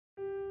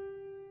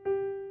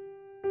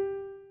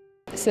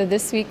So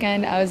this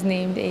weekend I was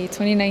named a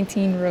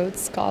 2019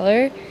 Rhodes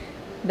Scholar.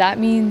 That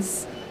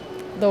means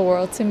the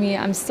world to me.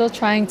 I'm still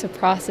trying to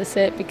process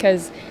it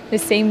because the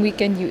same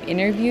weekend you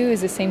interview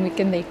is the same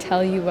weekend they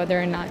tell you whether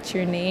or not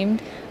you're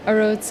named a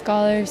Rhodes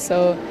Scholar.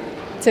 So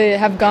to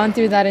have gone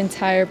through that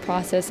entire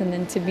process and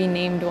then to be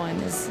named one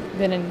has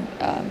been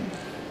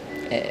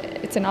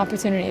it's an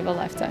opportunity of a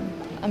lifetime.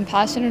 I'm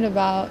passionate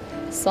about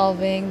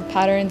solving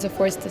patterns of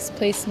forced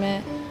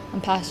displacement. I'm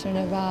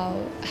passionate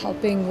about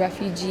helping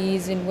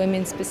refugees and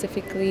women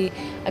specifically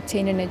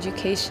obtain an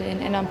education,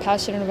 and I'm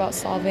passionate about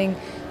solving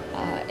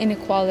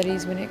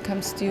inequalities when it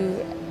comes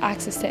to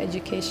access to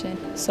education.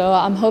 So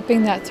I'm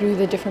hoping that through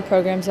the different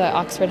programs that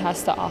Oxford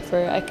has to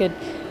offer, I could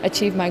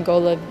achieve my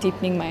goal of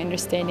deepening my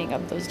understanding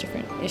of those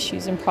different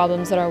issues and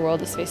problems that our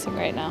world is facing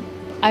right now.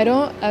 I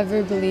don't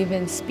ever believe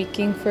in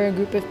speaking for a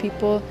group of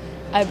people.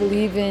 I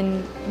believe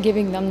in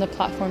giving them the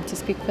platform to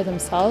speak for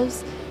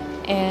themselves,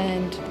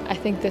 and I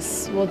think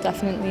this will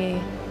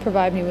definitely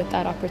provide me with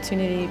that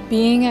opportunity.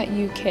 Being at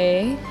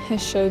UK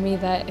has showed me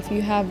that if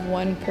you have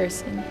one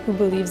person who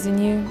believes in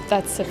you,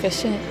 that's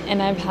sufficient,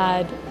 and I've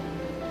had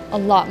a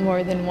lot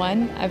more than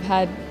one. I've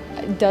had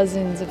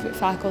dozens of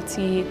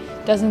faculty,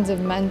 dozens of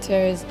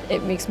mentors.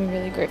 It makes me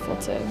really grateful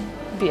to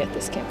be at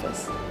this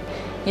campus.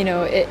 You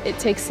know, it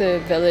takes a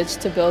village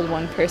to build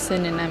one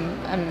person, and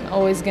I'm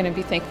always going to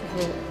be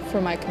thankful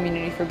for my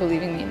community for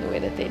believing me in the way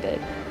that they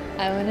did.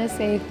 I want to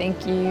say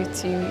thank you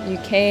to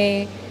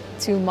UK,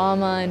 to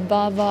Mama and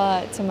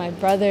Baba, to my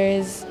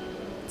brothers,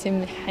 to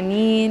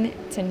Haneen,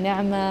 to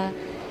Naama,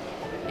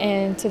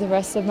 and to the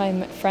rest of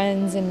my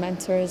friends and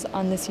mentors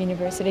on this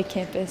university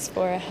campus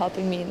for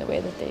helping me in the way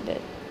that they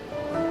did.